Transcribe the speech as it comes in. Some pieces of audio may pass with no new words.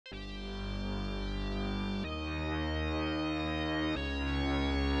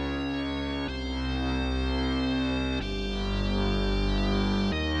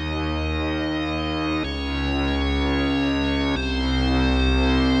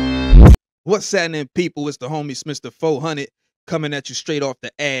What's happening, people? It's the homie Smitster 400 coming at you straight off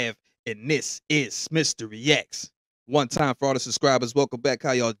the Ave, and this is Smitster Reacts. One time for all the subscribers, welcome back.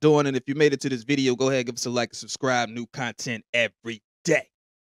 How y'all doing? And if you made it to this video, go ahead, give us a like and subscribe. New content every day.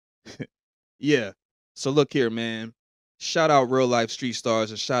 Yeah. So look here, man. Shout out real life street stars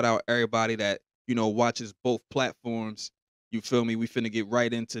and shout out everybody that, watches both platforms. You feel me? We finna get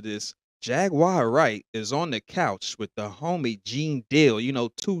right into this. Jaguar Wright is on the couch with the homie Gene Deal,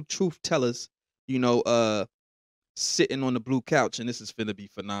 two truth tellers, sitting on the blue couch, and this is finna be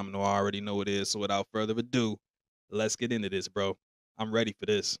phenomenal. I already know it is. So without further ado, let's get into this, bro. I'm ready for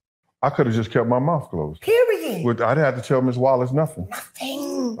this. I could have just kept my mouth closed. Period. I didn't have to tell Ms. Wallace nothing.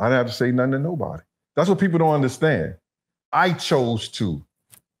 Nothing. I didn't have to say nothing to nobody. That's what people don't understand. I chose to.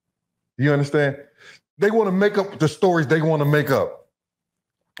 You understand? They want to make up the stories they want to make up.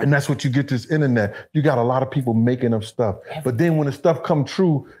 And that's what you get this internet. You got a lot of people making up stuff. But then when the stuff come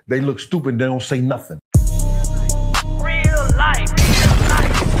true, they look stupid. They don't say nothing. Real life.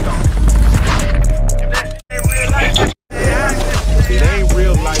 It ain't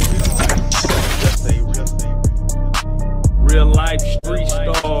real life. Real life street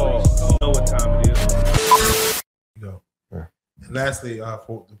stars. You know what time it is. And lastly,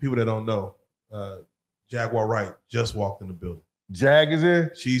 for the people that don't know, Jaguar Wright just walked in the building. Jag is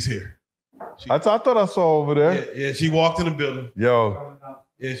here? She's here. I thought I saw over there. Yeah, she walked in the building. Yo.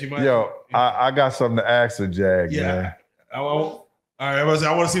 Yeah, she might. Yo, I got something to ask her, Jag. Yeah. Man. All right, I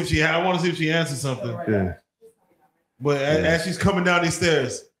want to see if she answers something. Yeah. But as she's coming down these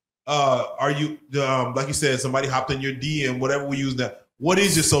stairs, are you like you said, somebody hopped in your DM, whatever we use that. What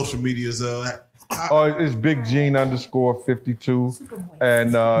is your social medias? It's Big Gene _52.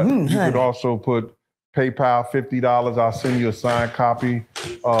 And you could also put PayPal $50. I'll send you a signed copy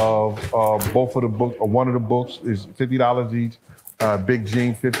of both of the books. One of the books is $50 each. Big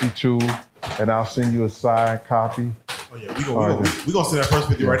Gene 52, and I'll send you a signed copy. Oh yeah, we gonna send that first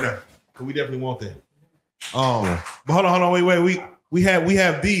 50 right now. Cause we definitely want that. But hold on, wait. We have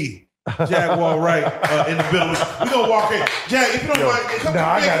the Jaguar Wright in the building. We gonna walk in. Jag, if you don't mind,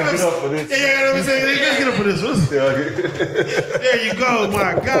 I gotta get up for this. Yeah, let me say, let's get up for this. There you go,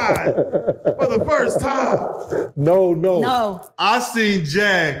 my God. For the first time. No. I seen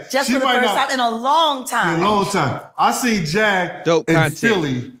Jag. Just for the first time in a long time. In a long time. I seen Jag Dope in content.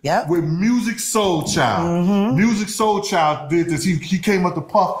 Philly Yep. with Music Soul Child. Music Soul Child did this. He came up to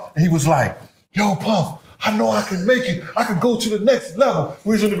Puff and he was like, yo, Puff, I know I can make it. I can go to the next level.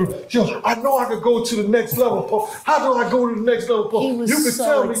 Where's in the group? Yo, I know I can go to the next level, Puff. How do I go to the next level, Puff? He was you can so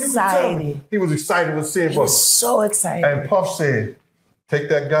tell me. excited. He was excited to see it, He was so excited. And Puff said, take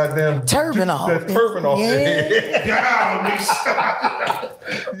that goddamn Turban off. That turban off.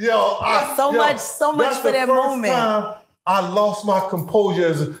 Yeah. So much for that moment. Time I lost my composure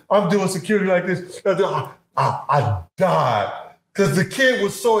as I'm doing security like this. I died. Because the kid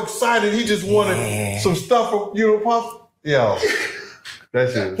was so excited, he just wanted some stuff from Puff. Yo,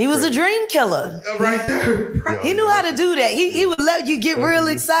 that's it. He was a dream killer. Right there. He knew how to do that. He would let you get real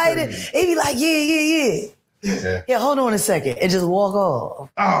excited. He'd be like, yeah, hold on a second, and just walk off.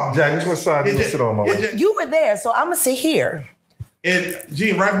 Oh, Jack, this what side you sit on, my way. You were there, so I'm gonna sit here. And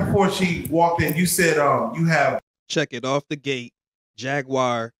Gene, right before she walked in, you said you have. Check it off the gate.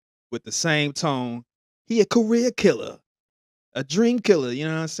 Jaguar with the same tone. He a career killer. A dream killer, you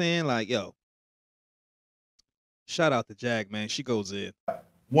know what I'm saying? Like, yo. Shout out to Jag, man. She goes in.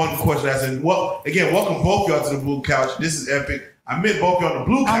 One question I said, well, again, welcome both y'all to the blue couch. This is epic. I met both y'all on the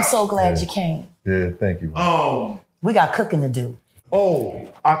blue couch. I'm so glad you came. Yeah, thank you. We got cooking to do. Oh,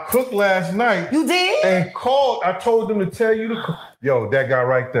 I cooked last night. You did? And called. I told them to tell you to cook. Yo, that guy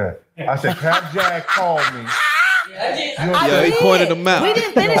right there. I said, have Jag call me. Yeah, he pointed them out. We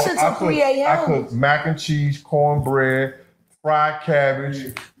didn't finish until 3 a.m. I cooked mac and cheese, cornbread, fried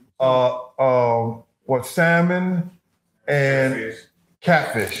cabbage, salmon and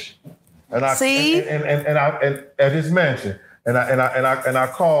catfish. And I and I at his mansion. And I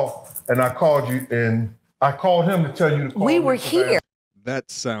called you and I called him to tell you to call We me were here. That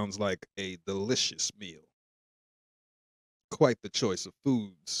sounds like a delicious meal. Quite the choice of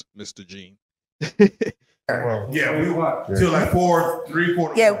foods, Mr. Gene. Well, yeah, we went till like 3,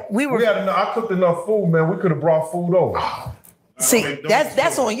 4. Yeah, we were. I cooked enough food, man. We could have brought food over. See,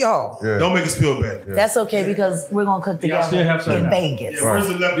 that's on y'all. Yeah. Don't make us feel bad. Yeah. That's okay because we're gonna cook together in Vegas. Yeah, where's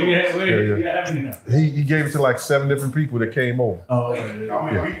the leftovers? He gave it to like 7 different people that came over. Oh,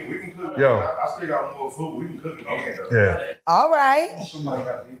 okay. We can cook. Yo. I still got more food. We can cook it. Okay. Yeah. All right.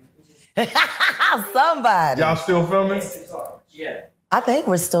 Somebody. Y'all still filming? Yeah. I think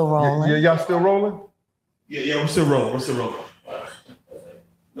we're still rolling. Yeah, y'all still rolling? Yeah, we're still rolling.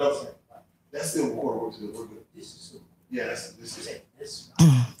 That's still recording. We're good. Yeah, this is.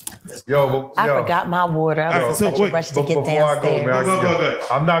 I forgot my water. I was in such a rush to get downstairs. Go.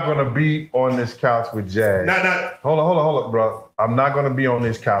 I'm not gonna be on this couch with Jag. Hold on, bro. I'm not gonna be on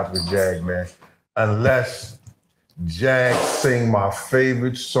this couch with Jag, man, unless Jag sing my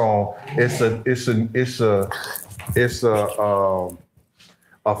favorite song. It's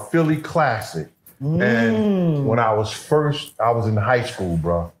a Philly classic. And when I was in high school,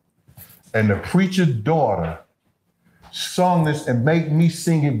 bro, and the preacher's daughter sung this and made me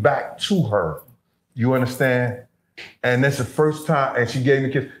sing it back to her. You understand? And that's the first time, and she gave me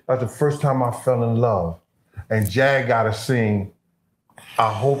a kiss. That's the first time I fell in love. And Jag gotta sing,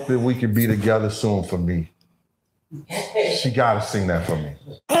 I hope that we can be together soon for me. She gotta sing that for me.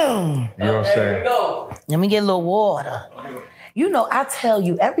 You know what I'm saying? Let me get a little water. You know, I tell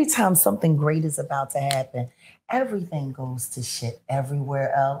you, every time something great is about to happen, everything goes to shit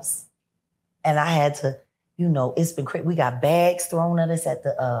everywhere else. And I had to, you know, it's been crazy. We got bags thrown at us at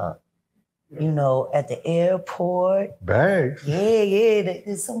the, you know, at the airport. Bags? Yeah.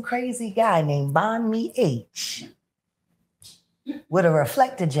 There's some crazy guy named Bon Me H with a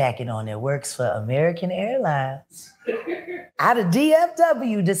reflector jacket on that works for American Airlines. Out of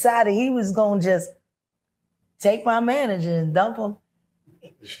DFW, decided he was gonna just take my manager and dump him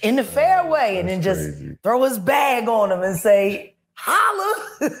in the fairway and then just throw his bag on him and say, holla.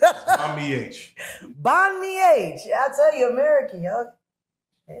 Bon Me H. Bon Me H. I tell you, American, y'all.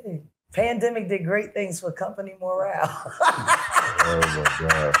 Hey, pandemic did great things for company morale. Oh my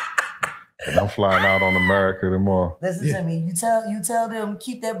God. And I'm flying out on America tomorrow. Listen to me. You tell them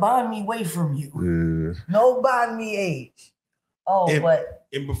keep that Bon Me away from you. Yeah. No Bon Me H. Oh,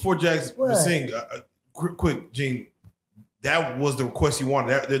 and before Jack's sing, quick, Gene, that was the request you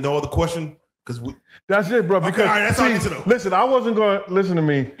wanted. There's no other question? That's it, bro. Because that's all I need to know. Listen, I wasn't gonna listen to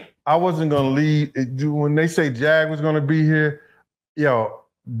me. I wasn't gonna leave when they say Jag was gonna be here. Yo,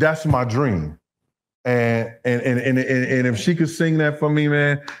 that's my dream. And if she could sing that for me,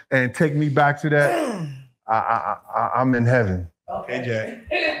 man, and take me back to that, I'm in heaven. Okay,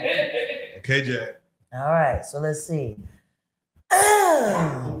 Jag. All right, so let's see.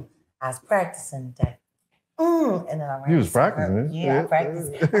 I was practicing today. And then I ran. You was practicing? Yeah, I practice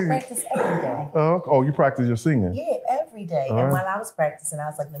every day. Oh, you practice your singing? Yeah, every day. All and right. while I was practicing, I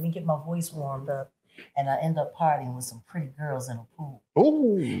was like, let me get my voice warmed up. And I end up partying with some pretty girls in a pool.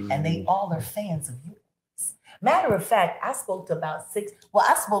 Ooh. And they all are fans of yours. Matter of fact, I spoke to about 6. Well,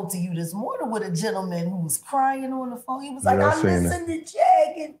 I spoke to you this morning with a gentleman who was crying on the phone. He was like, I listen to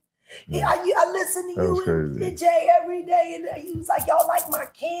Jag and I listen to you and Jay every day. And he was like, y'all like my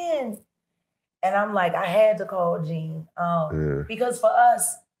kin. And I'm like, I had to call Gene. Because for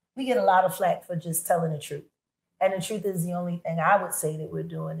us, we get a lot of flack for just telling the truth. And the truth is the only thing I would say that we're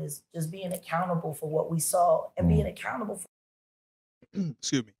doing is just being accountable for what we saw and being accountable for.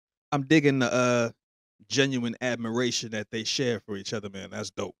 Excuse me. I'm digging the genuine admiration that they share for each other, man. That's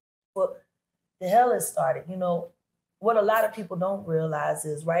dope. Well, the hell has started. You know, what a lot of people don't realize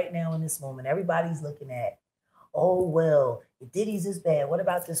is right now in this moment, everybody's looking at, oh, well, if Diddy's is bad, what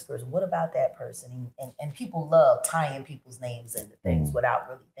about this person? What about that person? And people love tying people's names into things without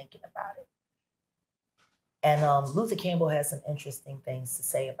really thinking about it. And Luther Campbell has some interesting things to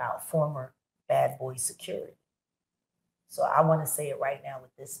say about former bad boy security. So I want to say it right now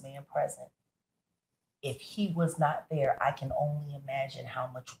with this man present. If he was not there, I can only imagine how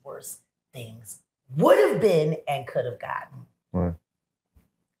much worse things would have been and could have gotten. Right.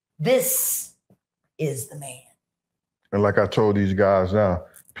 This is the man. And like I told these guys now,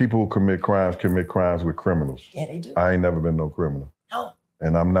 people who commit crimes with criminals. Yeah, they do. I ain't never been no criminal. No.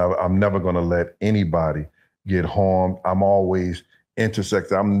 And I'm never gonna let anybody get harmed. I'm always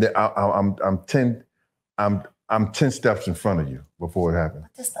intersected. I'm 10 steps in front of you before it happens.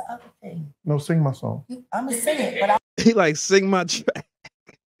 But that's the other thing. No, sing my song. I'm gonna sing it, but He like sing my track.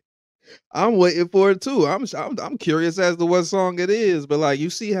 I'm waiting for it too. I'm curious as to what song it is, but like you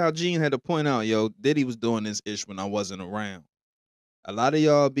see how Gene had to point out, yo, Diddy was doing this ish when I wasn't around. A lot of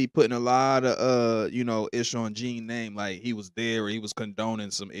y'all be putting a lot of ish on Gene's name, like he was there or he was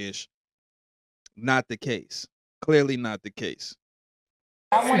condoning some ish. Not the case. Clearly not the case.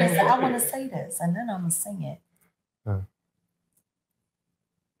 I want to say this, and then I'm gonna sing it.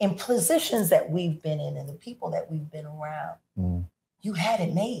 In positions that we've been in, and the people that we've been around, you had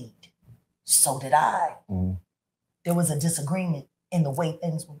it made. So did I. There was a disagreement in the way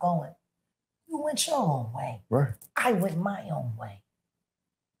things were going. You went your own way. Right. I went my own way.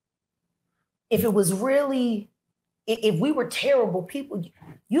 If it was really, if we were terrible people,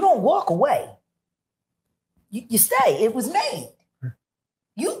 you don't walk away. You stay. It was made.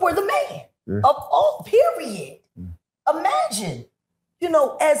 You were the man. of all, period. Imagine, you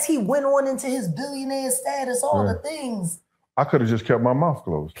know, as he went on into his billionaire status, all the things. I could have just kept my mouth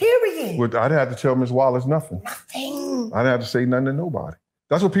closed. Period. I didn't have to tell Miss Wallace nothing. Nothing. I didn't have to say nothing to nobody.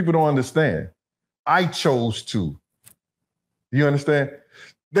 That's what people don't understand. I chose to. You understand?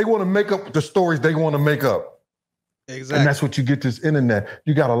 They want to make up the stories they want to make up. Exactly. And that's what you get this internet.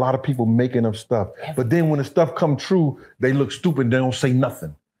 You got a lot of people making up stuff. But then when the stuff come true, they look stupid. They don't say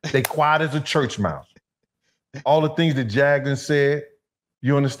nothing. They quiet as a church mouse. All the things that Jagden said,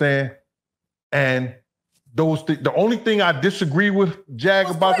 you understand? And those the only thing I disagree with Jag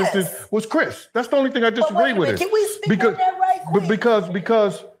about this was Chris. That's the only thing I disagree with it. Can we speak on that right quick?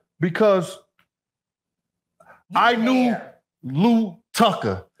 Because I knew Lou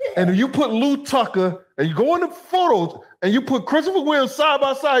Tucker. And if you put Lou Tucker and you go in the photos and you put Christopher Williams side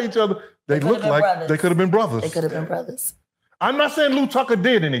by side each other, they look like brothers. They could have been brothers. They could have been brothers. I'm not saying Lou Tucker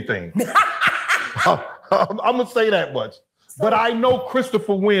did anything. I'm gonna say that much. But I know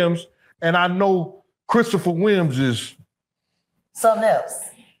Christopher Williams, and I know Christopher Williams is something else.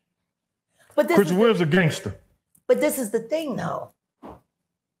 But Christopher Williams is a gangster. But this is the thing, though.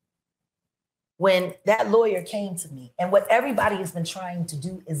 When that lawyer came to me, and what everybody has been trying to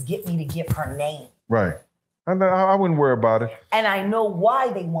do is get me to give her name. Right. I wouldn't worry about it. And I know why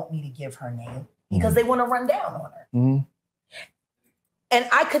they want me to give her name, because they want to run down on her. And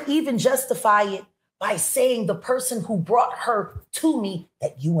I could even justify it by saying the person who brought her to me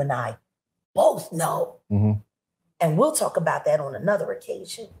that you and I both know. And we'll talk about that on another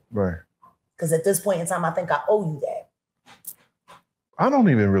occasion. Right. Because at this point in time, I think I owe you that. I don't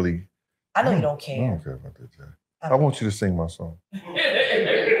even really. I know you don't care. I don't care about that, Jack. I want you to sing my song.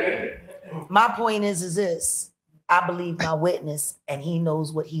 My point is this. I believe my witness, and he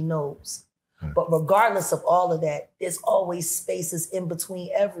knows what he knows. But regardless of all of that, there's always spaces in between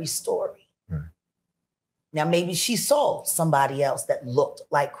every story. Now, maybe she saw somebody else that looked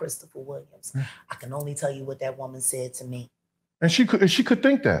like Christopher Williams. I can only tell you what that woman said to me. And she could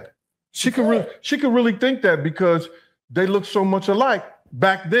think that. She could really think that, because they look so much alike.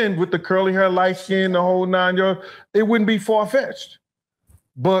 Back then, with the curly hair, light skin, the whole 9 yards, it wouldn't be far-fetched.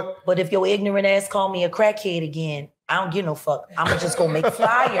 But if your ignorant ass call me a crackhead again, I don't give no fuck. I'm just gonna make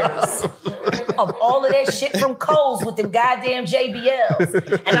flyers of all of that shit from Kohl's with them goddamn JBLs.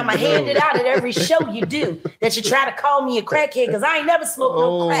 And I'm gonna hand it out at every show you do that you try to call me a crackhead, because I ain't never smoked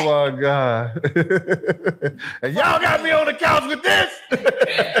no crack. Oh my God. And y'all got me on the couch with this.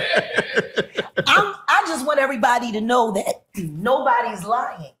 I just want everybody to know that nobody's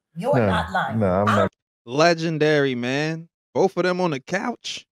lying. You're not lying. No, I'm not. Legendary, man. Both of them on the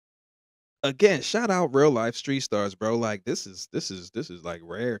couch. Again, shout out real life street stars, bro. Like this is like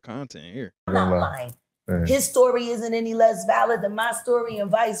rare content here. I'm not lying. His story isn't any less valid than my story, and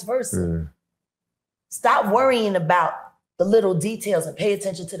vice versa. Stop worrying about the little details and pay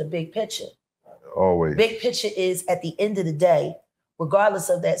attention to the big picture. Always. Big picture is, at the end of the day, regardless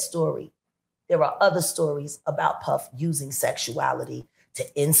of that story, there are other stories about Puff using sexuality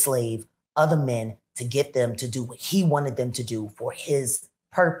to enslave other men to get them to do what he wanted them to do for his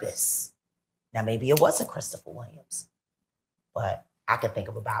purpose. Now, maybe it wasn't Christopher Williams, but I could think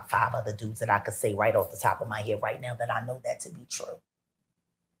of about 5 other dudes that I could say right off the top of my head right now that I know that to be true.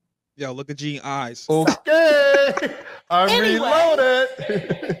 Yo, look at Gene's eyes. Okay. I'm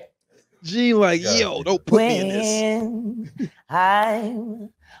reloaded. Gene like, yo, don't put me in this. When I'm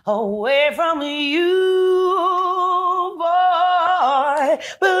away from you, boy,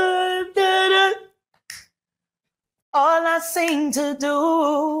 all I seem to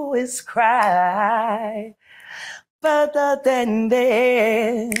do is cry. But then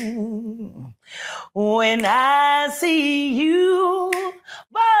when I see you,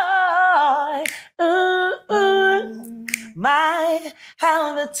 boy, my,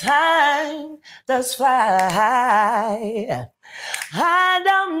 how the time does fly. I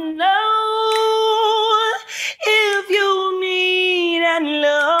don't know if you need and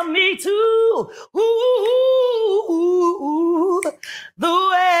love me too. Ooh, the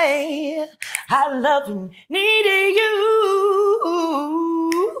way I love and needed you.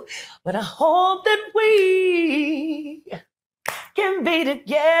 But I hope that we can be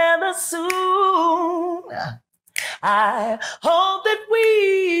together soon. I hope that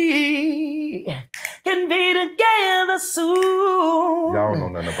we can be together soon. Y'all know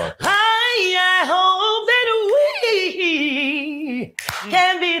nothing about that. I hope that we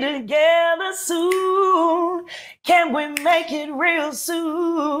can be together soon. Can we make it real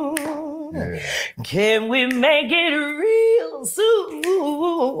soon? Yeah. Can we make it real soon?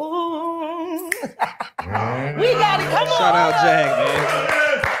 We got it. Come on. Shout out Jag, man.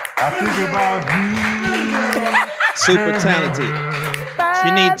 I think about you. Super talented. She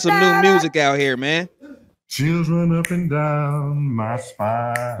needs some new music out here, man. Chills run up and down my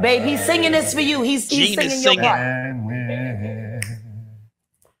spine. Babe, he's singing this for you. He's Gene singing is your singing. part. And when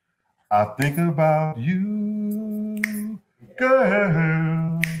I think about you,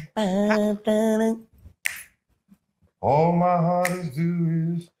 girl, all my heart is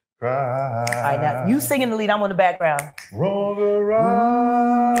do is cry. All right, now you singing the lead. I'm on the background. Wrong or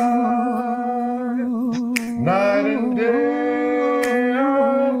right, night and day,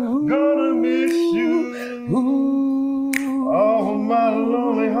 I'm gonna miss you. All my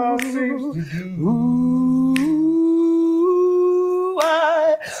lonely heart seems to do.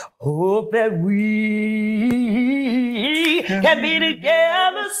 I hope that we can be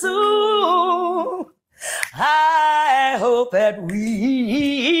together soon. I hope that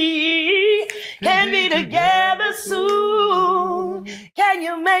we can be together soon. Can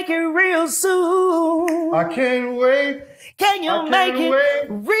you make it real soon? I can't wait. Can you make it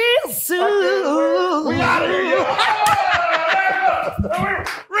real soon? We out of here.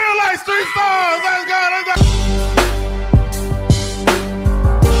 Real life street stars. Let's go. Let's go.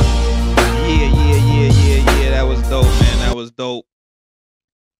 Yeah. That was dope, man. That was dope.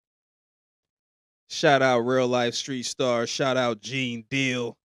 Shout out Real Life Street Stars. Shout out Gene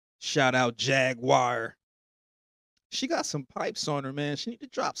Deal. Shout out Jaguar. She got some pipes on her, man. She need to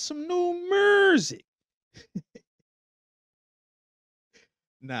drop some new music.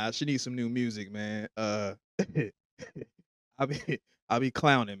 Nah, she needs some new music, man. I be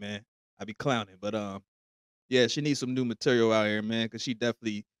clowning, man. I be clowning, but yeah, she needs some new material out here, man, because she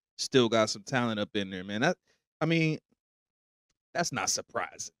definitely still got some talent up in there, man. I mean, that's not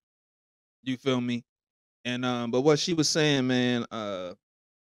surprising. You feel me? And but what she was saying, man,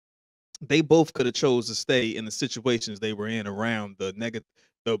 they both could have chose to stay in the situations they were in around the negative,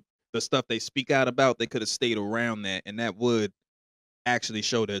 the stuff they speak out about. They could have stayed around that, and that would actually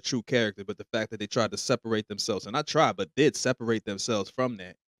show their true character. But the fact that they tried to separate themselves, and not try, but did separate themselves from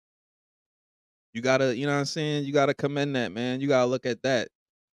that. You gotta, you know what I'm saying? You gotta commend that, man. You gotta look at that.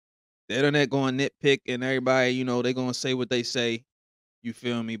 The internet going nitpick, and everybody, you know, they gonna say what they say. You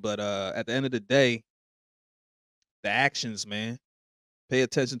feel me? But at the end of the day, the actions, man. Pay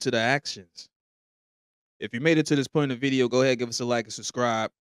attention to the actions. If you made it to this point in the video, go ahead, give us a like and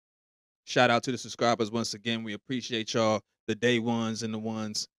subscribe. Shout out to the subscribers once again. We appreciate y'all, the day ones and the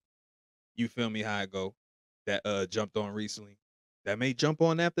ones, you feel me, how I go, that jumped on recently. That may jump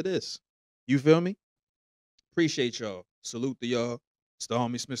on after this. You feel me? Appreciate y'all. Salute to y'all. It's the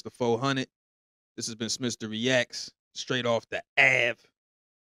homie Smitster 400. This has been Smitster Reacts, straight off the Ave.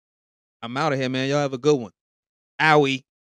 I'm out of here, man. Y'all have a good one. Owie.